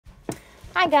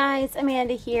Hi guys,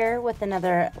 Amanda here with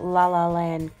another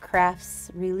La-LaLand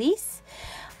crafts release.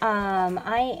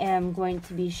 I am going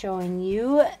to be showing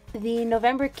you the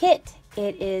November kit.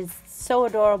 It is so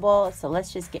adorable, so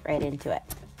let's just get right into it.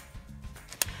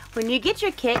 When you get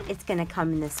your kit, it's going to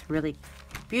come in this really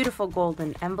beautiful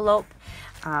golden envelope.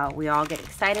 We all get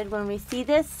excited when we see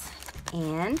this,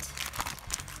 and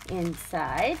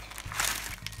inside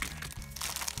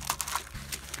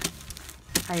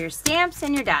are your stamps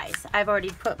and your dies. I've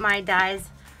already put my dies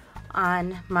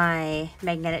on my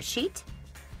magnetic sheet,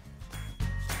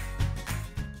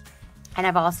 and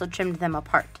I've also trimmed them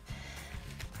apart.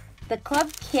 The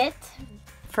club kit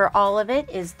for all of it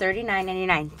is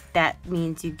 $39.99. That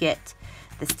means you get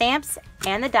the stamps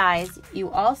and the dies.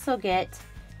 You also get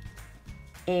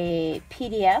a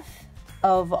PDF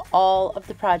of all of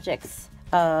the projects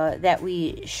that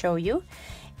we show you,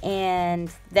 and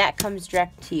that comes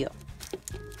direct to you.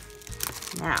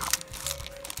 Now,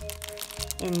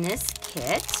 in this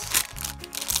kit,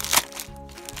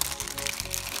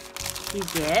 you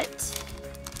get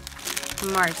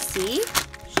Marcy.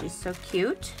 She's so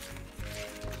cute.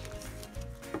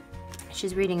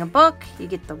 She's reading a book. You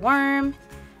get the worm,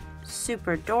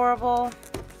 super adorable.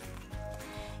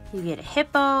 You get a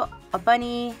hippo, a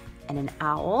bunny, and an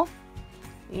owl.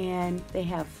 And they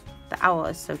have, the owl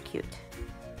is so cute.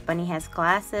 Bunny has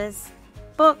glasses,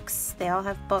 books. They all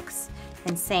have books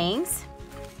and sayings.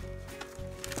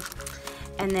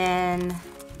 And then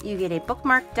you get a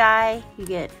bookmark die. You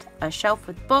get a shelf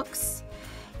with books.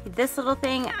 This little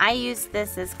thing, I use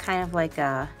this as kind of like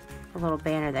a little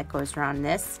banner that goes around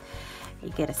this. You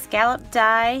get a scallop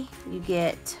die. You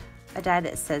get a die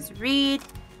that says read,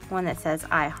 one that says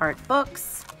I heart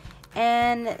books,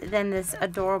 and then this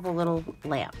adorable little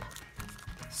lamp.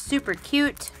 Super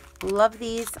cute. Love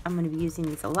these. I'm going to be using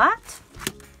these a lot.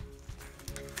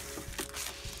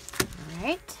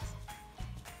 Alright.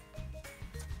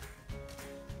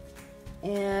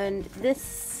 And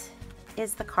this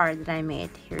is the card that I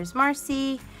made. Here's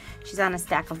Marcy. She's on a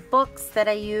stack of books that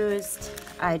I used.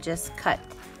 I just cut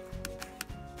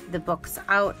the books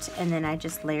out and then I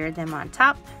just layered them on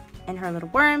top, and her little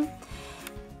worm.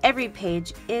 Every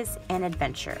page is an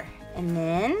adventure. And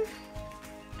then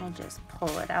I just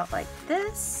pull it out like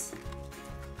this.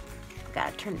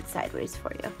 Gotta turn it sideways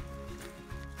for you.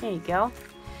 There you go.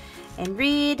 And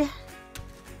read.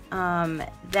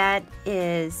 That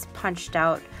is punched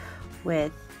out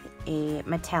with a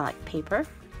metallic paper.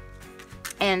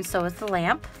 And so is the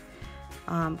lamp.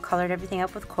 Colored everything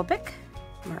up with Copic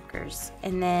markers.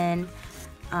 And then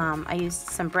I used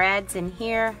some brads in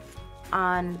here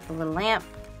on the little lamp.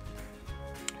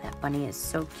 That bunny is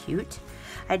so cute.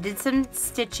 I did some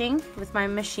stitching with my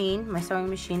machine, my sewing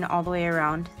machine, all the way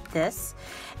around this.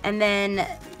 And then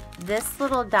this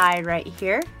little die right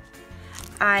here,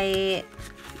 I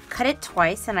cut it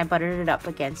twice and I buttered it up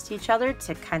against each other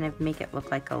to kind of make it look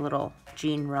like a little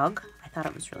jean rug. I thought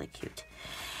it was really cute.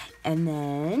 And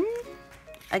then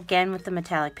again with the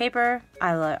metallic paper,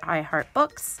 I heart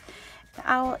books, the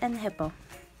owl and the hippo.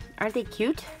 Aren't they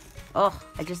cute? Oh,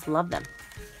 I just love them.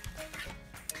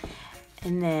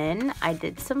 And then I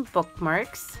did some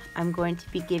bookmarks. I'm going to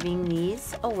be giving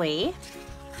these away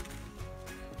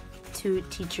to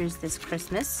teachers this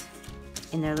Christmas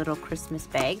in their little Christmas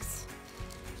bags.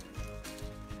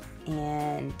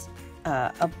 And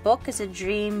a book is a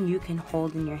dream you can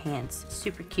hold in your hands.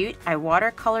 Super cute. I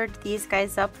watercolored these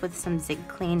guys up with some Zig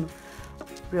Clean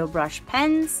Real Brush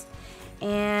pens.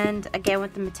 And again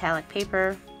with the metallic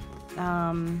paper,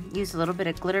 use a little bit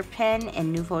of glitter pen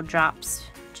and Nouveau drops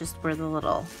just where the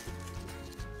little,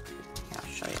 I'll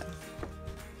show you,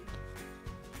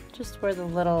 just where the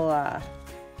little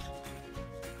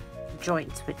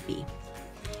joints would be.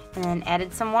 And then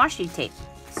added some washi tape.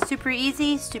 Super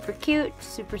easy, super cute,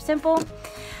 super simple.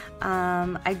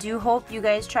 I do hope you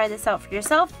guys try this out for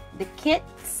yourself. The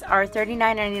kits are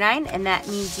 $39.99, and that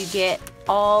means you get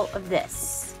all of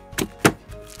this.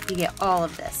 You get all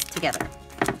of this together.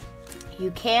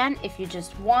 You can, if you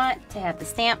just want to have the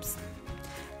stamps,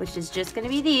 which is just going to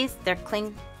be these. They're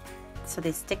cling, so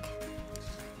they stick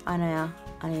on a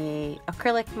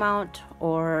acrylic mount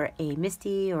or a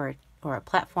MISTI or a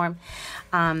platform.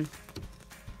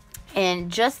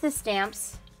 And just the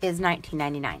stamps is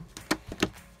 $19.99.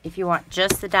 If you want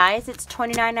just the dies, it's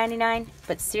 $29.99.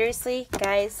 But seriously,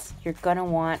 guys, you're gonna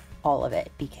want all of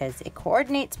it because it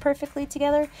coordinates perfectly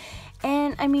together.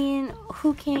 And I mean,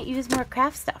 who can't use more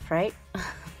craft stuff, right?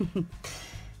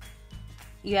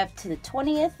 You have to the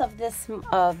 20th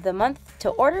of the month to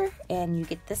order, and you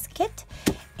get this kit.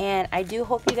 And I do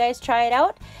hope you guys try it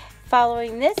out.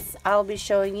 Following this, I'll be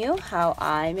showing you how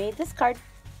I made this card.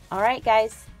 All right,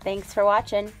 guys, thanks for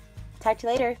watching. Talk to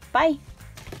you later. Bye.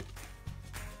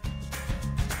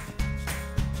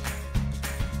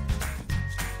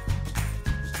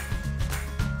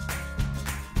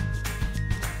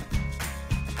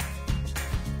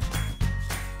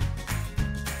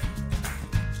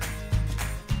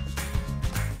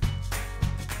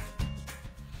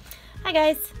 Hi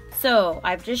guys, so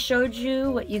I've just showed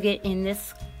you what you get in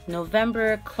this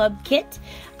November club kit.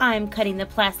 I'm cutting the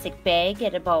plastic bag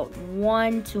at about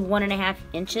 1 to 1.5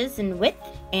 inches in width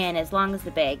and as long as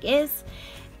the bag is,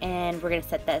 and we're going to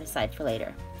set that aside for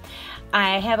later.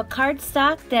 I have a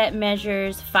cardstock that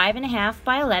measures 5.5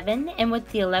 by 11, and with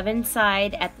the 11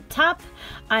 side at the top,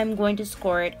 I'm going to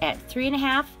score it at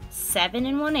 3.5, 7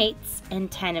 1/8,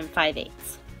 and 10 5/8.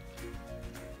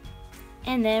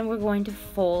 And then we're going to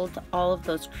fold all of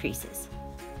those creases.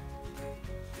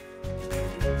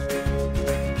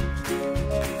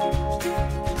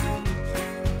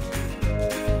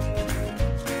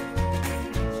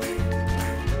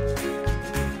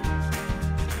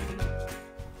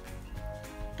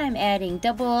 I'm adding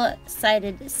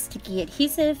double-sided sticky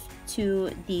adhesive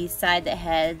to the side that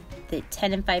had the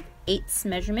 10 5/8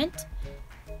 measurement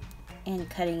and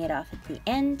cutting it off at the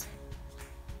end.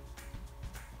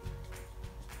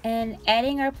 And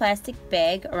adding our plastic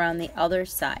bag around the other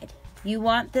side. You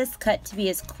want this cut to be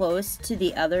as close to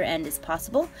the other end as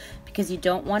possible because you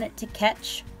don't want it to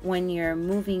catch when you're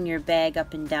moving your bag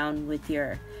up and down with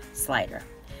your slider.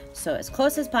 So as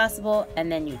close as possible,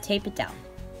 and then you tape it down.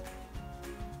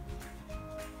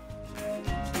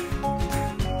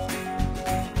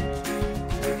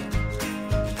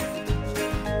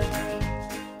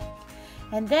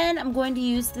 And then I'm going to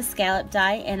use the scallop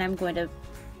die, and I'm going to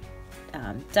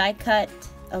die cut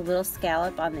a little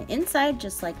scallop on the inside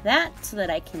just like that so that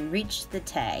I can reach the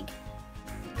tag.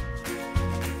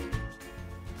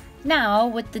 Now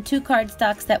with the 2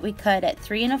 cardstocks that we cut at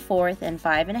 3 1/4 and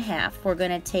 5 1/2, we're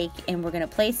going to take and we're going to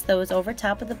place those over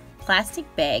top of the plastic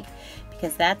bag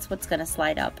because that's what's going to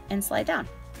slide up and slide down.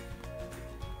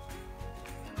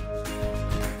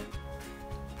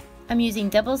 I'm using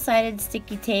double-sided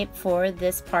sticky tape for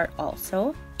this part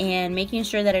also, and making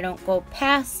sure that I don't go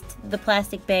past the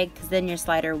plastic bag because then your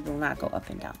slider will not go up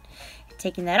and down.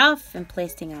 Taking that off and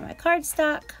placing it on my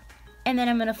cardstock, and then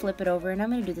I'm going to flip it over and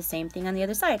I'm going to do the same thing on the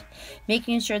other side.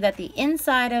 Making sure that the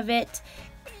inside of it,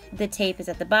 the tape is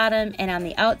at the bottom, and on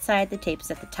the outside the tape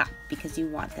is at the top because you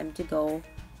want them to go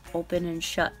open and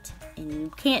shut. And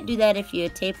you can't do that if you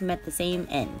tape them at the same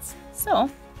ends. So,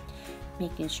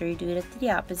 making sure you do it at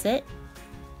the opposite.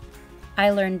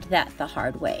 I learned that the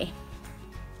hard way,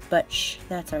 but shh,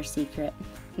 that's our secret.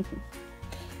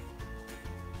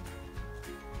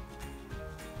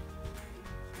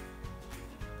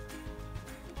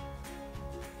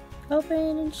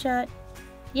 Open and shut.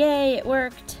 Yay, it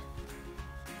worked.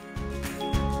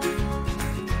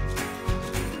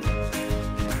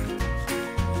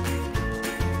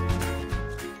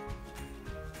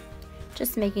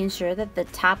 Just making sure that the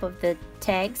top of the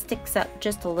tag sticks up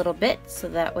just a little bit so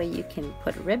that way you can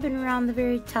put a ribbon around the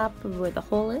very top of where the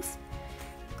hole is.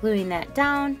 Gluing that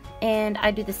down, and I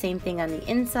do the same thing on the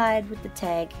inside with the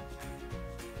tag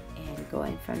and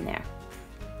going from there.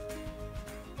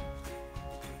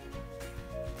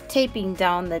 Taping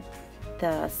down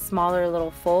the smaller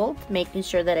little fold, making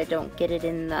sure that I don't get it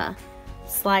in the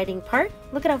sliding part.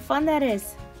 Look at how fun that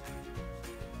is.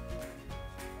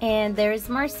 And there's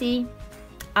Marcy.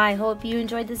 I hope you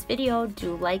enjoyed this video.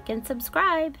 Do like and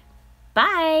subscribe.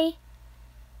 Bye!